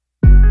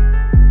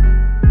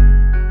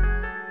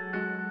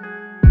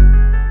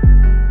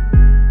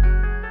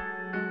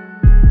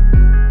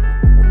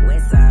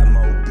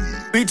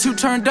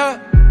turned up.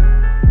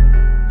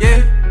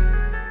 Yeah.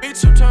 Me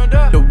too turned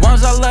up. The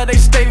ones I love, they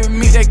stay with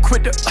me, they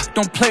quit the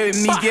don't play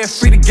with me, get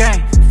free the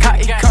game.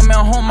 Cotton coming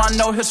home, I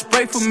know he'll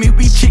spray for me,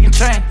 we cheatin'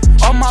 chain.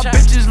 All my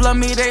bitches love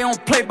me, they don't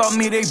play about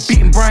me, they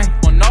beatin' brain.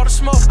 On all the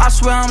smoke, I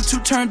swear I'm too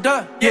turned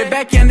up. Yeah,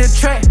 back in the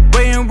track,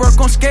 weighing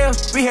work on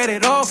scales, we had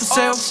it all for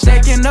sale.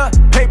 Stacking up,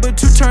 paper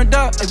too turned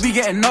up, like we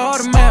getting all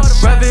the mail.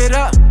 Rev it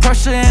up,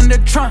 pressure in the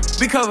trunk,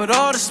 we covered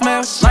all the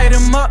smells. Light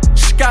 'em up,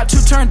 got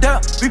too turned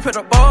up, we put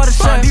up all the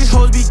shells. These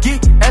hoes be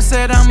geekin', I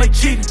said I'm a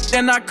cheater,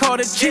 then I called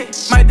it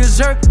cheat. Might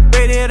deserve it,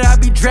 rated I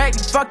be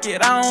dragging, fuck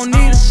it, I don't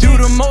need it. Do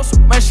the most,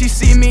 when she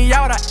see me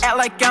out, I act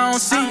like I don't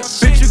see her.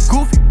 Bitch, you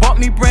goofy, bought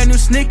me brand new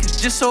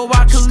sneakers, just so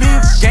I could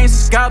leave.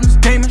 Gangsters, goblins,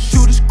 demons,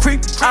 shooters,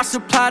 creepers, I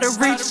supply the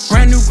reach.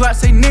 Brand new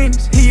Glocks, they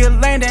ninjas, he a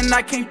land and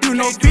I can't do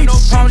no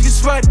beats. Palms get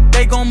sweaty,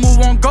 they gon' move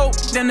on gold,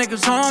 them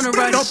niggas on the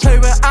right. Don't play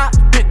with I,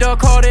 bit dog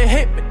called it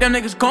hit, but them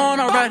niggas gone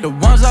alright. The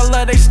ones I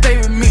love, they stay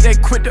with me, they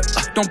quit the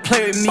don't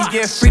play with me,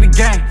 get free the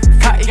game.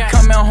 Cotton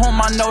coming home,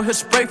 I know he'll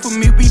spray for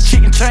me, we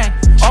cheatin' chain.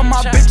 All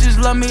my bitches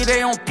love me, they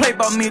don't play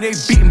about me, they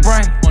beatin'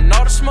 brain. On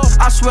all the smoke,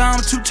 I swear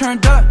I'm too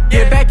turned up.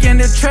 Yeah, back in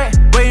the track,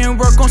 weighing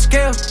work on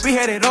scales, we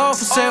had it all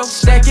for sale.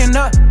 Stacking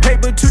up,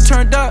 paper too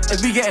turned up,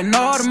 and we getting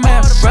all the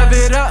mail. Rev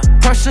it up,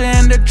 pressure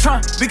in the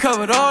trunk, we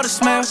covered all the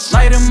smells.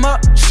 Light 'em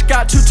up,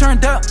 got too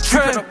turned up,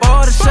 put up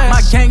all the shells.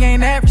 My gang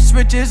ain't average,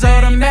 switches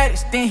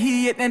automatics, then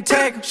he hit then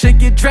tag him. Shit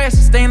get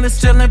dressed, stainless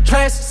steel and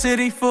plastic,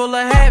 city full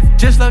of heavy,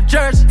 just love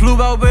Jersey.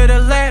 Flew out with a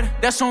ladder,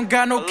 that's on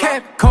got no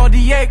cap. Call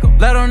Diego,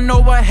 let him know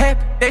what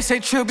happened. They say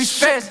Trill be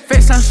fast,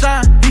 face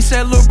sunshine. He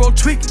said Lil bro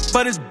tweaking,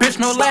 but his bitch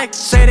no lag.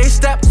 Say they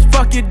stop,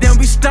 fuck it, then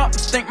we stomp.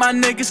 Think my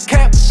niggas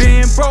cap,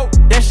 being broke,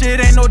 that shit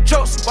ain't no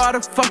joke. So why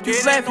the fuck you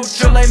laughing?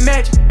 Feel like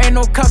magic, ain't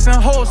no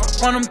cuffin'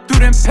 hoes. Run them through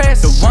them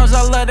passes. The ones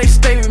I love, they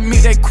stay with me,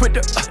 they quit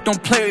the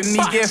don't play with me,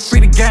 get free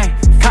the game.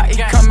 Cotton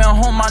coming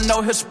home, I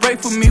know he'll spray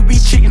for me, we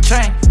cheatin'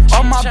 chain.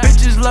 All my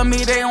bitches love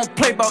me, they don't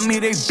play about me,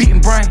 they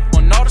beatin' brain.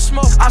 On all the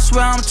smoke, I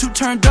swear I'm too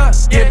turned up.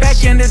 Yeah,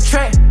 back in the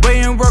track,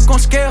 weighing work on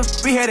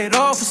scales, we had it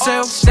all for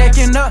sale.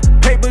 Stacking up,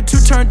 paper too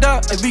turned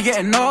up, like we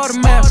getting all the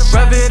mail.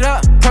 Rev it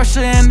up,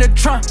 pressure in the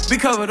trunk, we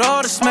covered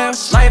all the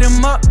smells. Light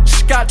 'em up,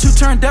 got too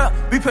turned up,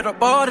 we put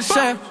up all the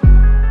shells.